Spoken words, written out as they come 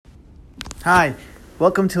Hi,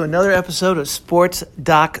 welcome to another episode of Sports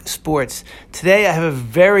Doc Sports. Today I have a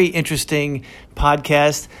very interesting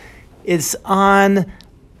podcast. It's on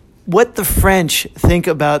what the French think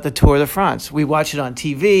about the Tour de France. We watch it on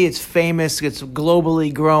TV, it's famous, it's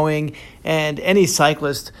globally growing, and any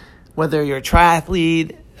cyclist, whether you're a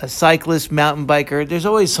triathlete, a cyclist, mountain biker, there's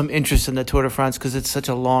always some interest in the Tour de France because it's such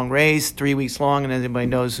a long race, 3 weeks long, and anybody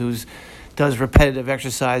knows who's does repetitive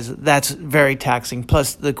exercise, that's very taxing.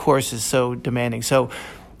 Plus, the course is so demanding. So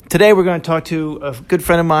today we're going to talk to a good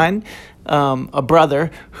friend of mine, a brother,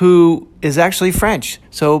 who is actually French.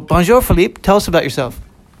 So bonjour, Philippe. Tell us about yourself.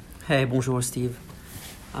 Hey, bonjour, Steve.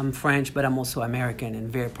 I'm French, but I'm also American and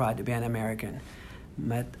very proud to be an American.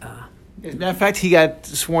 As a matter of fact, he got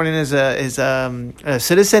sworn in as a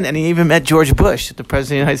citizen, and he even met George Bush, the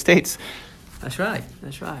President of the United States. That's right.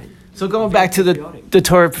 So going back to the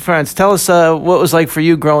Tour de France, tell us what it was like for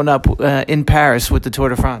you growing up in Paris with the Tour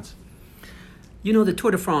de France. You know, the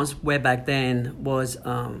Tour de France way back then was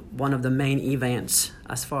one of the main events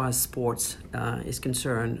as far as sports is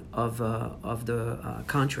concerned of the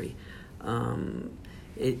country.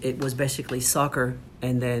 It was basically soccer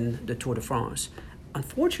and then the Tour de France.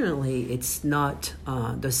 Unfortunately, it's not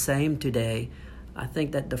the same today. I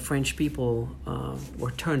think that the French people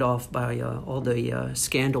were turned off by all the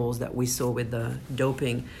scandals that we saw with the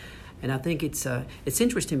doping, and I think it's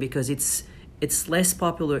interesting because it's less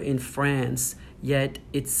popular in France, yet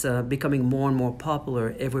it's becoming more and more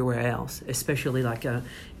popular everywhere else, especially like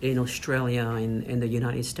in Australia and in the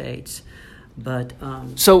United States. But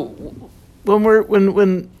so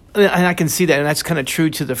when and I can see that, and that's kind of true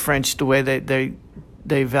to the French, the way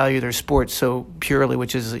they value their sports so purely,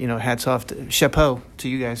 which is, hats off, chapeau to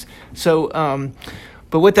you guys. So,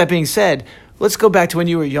 but with that being said, let's go back to when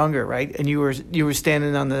you were younger, right? And you were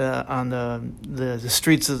standing on the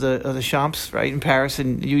streets of the Champs, right, in Paris,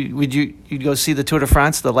 and you'd go see the Tour de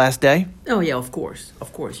France the last day? Oh yeah, of course,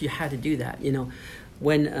 you had to do that.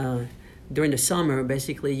 When during the summer,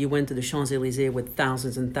 basically, you went to the Champs-Élysées with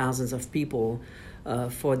thousands and thousands of people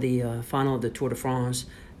for the final of the Tour de France.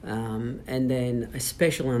 And then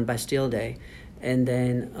especially on Bastille Day, and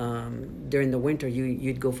then during the winter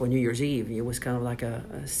you'd go for New Year's Eve. It was kind of like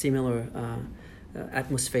a similar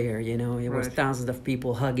atmosphere, It was thousands of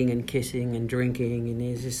people hugging and kissing and drinking, and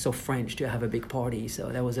it's just so French to have a big party. So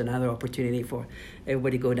that was another opportunity for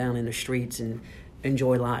everybody to go down in the streets and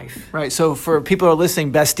enjoy life. Right. So for people who are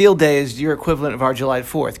listening, Bastille Day is your equivalent of our July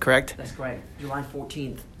 4th, correct? That's correct. July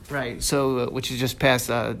 14th. Right. So which is just passed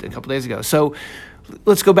a couple days ago. So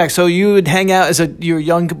let's go back. So you would hang out as your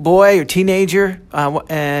young boy or teenager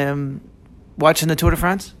watching the Tour de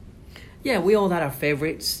France? Yeah, we all had our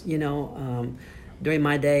favorites, During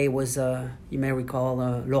my day was, you may recall,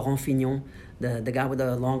 Laurent Fignon, the guy with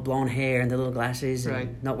the long blonde hair and the little glasses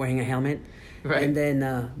and not wearing a helmet. Right. And then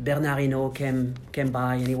Bernard Hinault came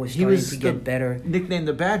by, and he was starting to get better. Nicknamed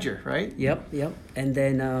the Badger, right? Yep. And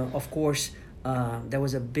then, of course, there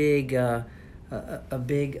was a big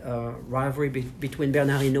rivalry between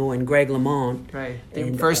Bernard Hinault and Greg LeMond. Right.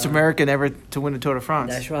 The first American ever to win the Tour de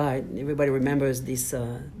France. That's right. Everybody remembers this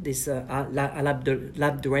Lap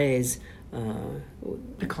d'Huez.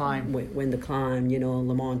 The climb. When the climb,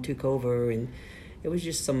 LeMond took over, and it was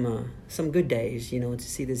just some good days, to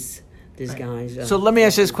see these guys. So let me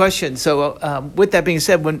ask you this question. So with that being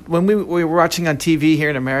said, when we were watching on TV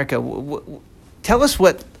here in America, tell us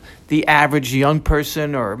what the average young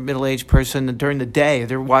person or middle-aged person during the day,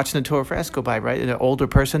 they're watching the Tour de France go by, right? An older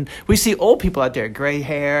person. We see old people out there, gray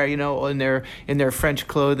hair, in their French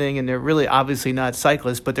clothing, and they're really obviously not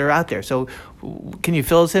cyclists, but they're out there. So can you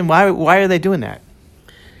fill us in? Why are they doing that?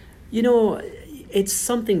 It's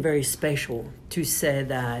something very special to say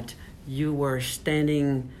that you were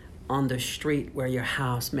standing on the street where your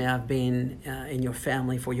house may have been in your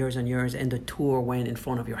family for years and years, and the tour went in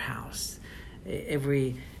front of your house.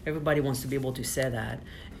 Everybody wants to be able to say that.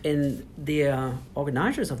 And the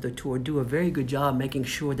organizers of the tour do a very good job making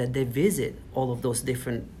sure that they visit all of those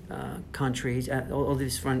different countries, all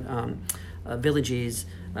these different villages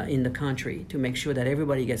in the country, to make sure that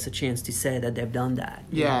everybody gets a chance to say that they've done that.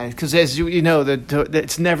 Yeah, because as you know,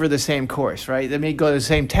 it's never the same course, right? They may go to the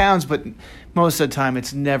same towns, but most of the time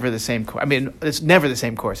it's never the same course. I mean, it's never the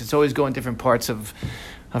same course. It's always going different parts of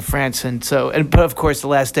France, but of course the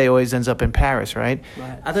last day always ends up in Paris, right?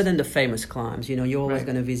 Right. Other than the famous climbs, you're always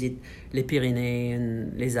going to visit Les Pyrénées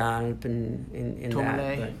and Les Alpes and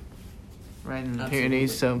Tournai. that. Right, in the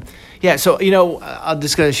Pyrenees. So, yeah. So I'm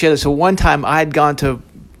just going to share this. So one time I had gone to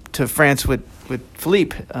France with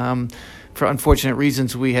Philippe. For unfortunate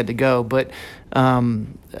reasons, we had to go. But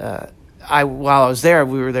while I was there,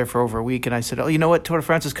 we were there for over a week, and I said, "Oh, you know what? Tour de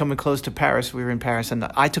France is coming close to Paris." We were in Paris, and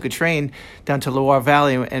I took a train down to Loire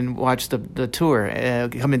Valley and watched the tour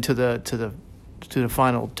come into the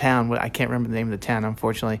final town. I can't remember the name of the town,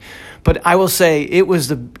 unfortunately. But I will say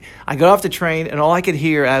I got off the train, and all I could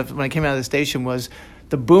hear when I came out of the station was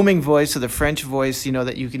the booming voice of the French voice,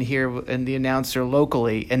 that you can hear in the announcer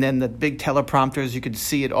locally, and then the big teleprompters, you could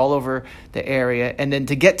see it all over the area. And then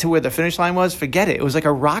to get to where the finish line was, forget it. It was like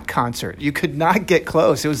a rock concert. You could not get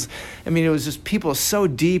close. It was just people so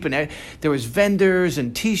deep, and there was vendors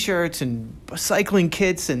and T-shirts and cycling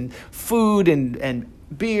kits and food and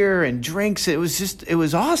beer and drinks. It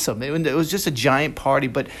was awesome. It was just a giant party,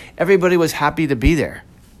 but everybody was happy to be there.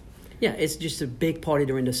 Yeah, it's just a big party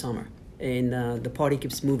during the summer. And the party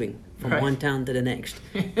keeps moving from one town to the next,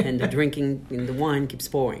 and the drinking and the wine keeps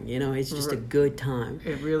pouring. It's just a good time.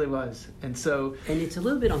 It really was, and it's a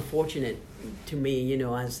little bit unfortunate to me,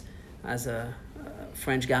 as a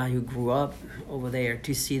French guy who grew up over there,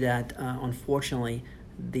 to see that unfortunately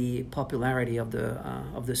the popularity of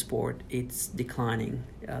the sport, it's declining.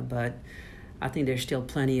 But I think there's still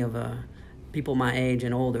plenty of people my age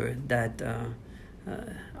and older that.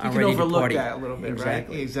 You can overlook that a little bit,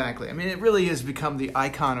 exactly. Right? Exactly. It really has become the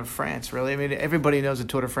icon of France, really. Everybody knows the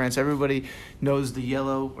Tour de France. Everybody knows the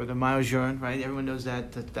yellow or the maillot jaune, right? Everyone knows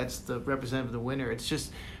that's the representative of the winner. It's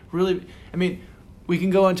just really, we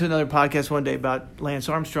can go into another podcast one day about Lance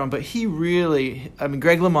Armstrong, but he really,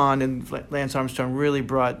 Greg LeMond and Lance Armstrong really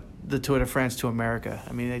brought the Tour de France to America.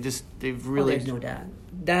 They've really... there's no doubt.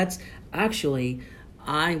 That's actually,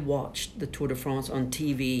 I watched the Tour de France on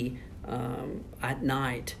TV at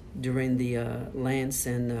night during the Lance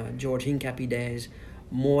and George Hincapie days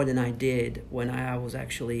more than I did when I was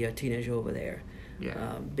actually a teenager over there.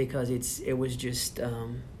 Yeah. Because it was just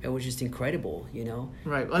incredible,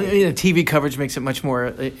 Right. Well, the TV coverage makes it much more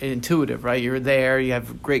intuitive, right? You're there, you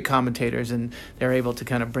have great commentators, and they're able to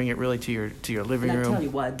kind of bring it really to your living room. And I tell you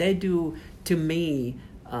what, they do, to me,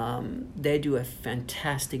 they do a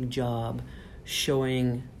fantastic job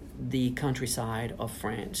showing the countryside of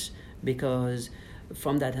France, because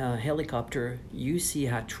from that helicopter, you see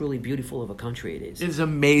how truly beautiful of a country it is. It's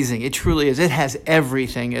amazing. It truly is. It has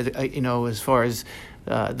everything, as far as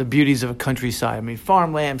the beauties of a countryside.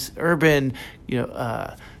 Farmlands, urban,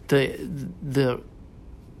 the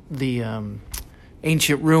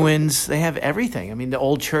ancient ruins. They have everything. The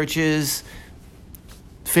old churches,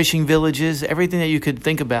 fishing villages, everything that you could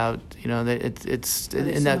think about. It's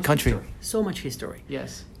in that country. History. So much history.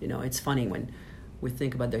 Yes. It's funny when we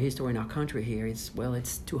think about the history in our country here. It's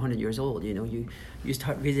 200 years old. You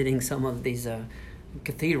start visiting some of these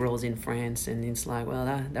cathedrals in France, and it's like, well,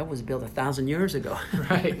 that was built 1,000 years ago.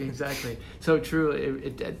 Right, exactly. So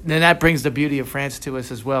true. And that brings the beauty of France to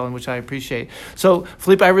us as well, and which I appreciate. So,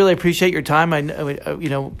 Philippe, I really appreciate your time. I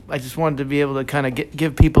just wanted to be able to kind of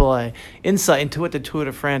give people an insight into what the Tour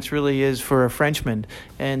de France really is for a Frenchman,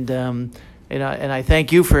 and I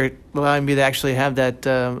thank you for allowing me to actually have that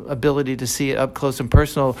ability to see it up close and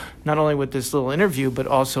personal, not only with this little interview, but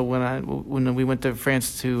also when we went to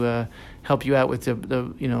France to help you out with the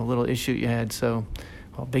little issue you had. So,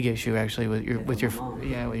 big issue actually with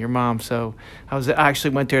your mom. So I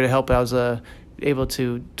actually went there to help. I was able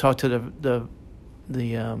to talk to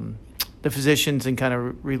the physicians and kind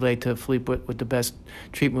of relate to Philippe what the best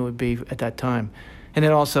treatment would be at that time. And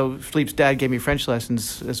then also, Philippe's dad gave me French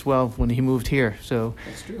lessons as well when he moved here. So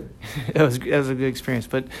that's true. It was a good experience.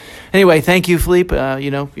 But anyway, thank you, Philippe.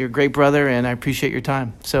 You're a great brother, and I appreciate your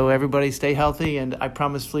time. So everybody, stay healthy. And I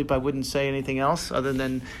promised Philippe I wouldn't say anything else other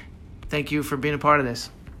than thank you for being a part of this.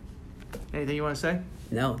 Anything you want to say?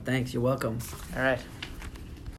 No, thanks. You're welcome. All right.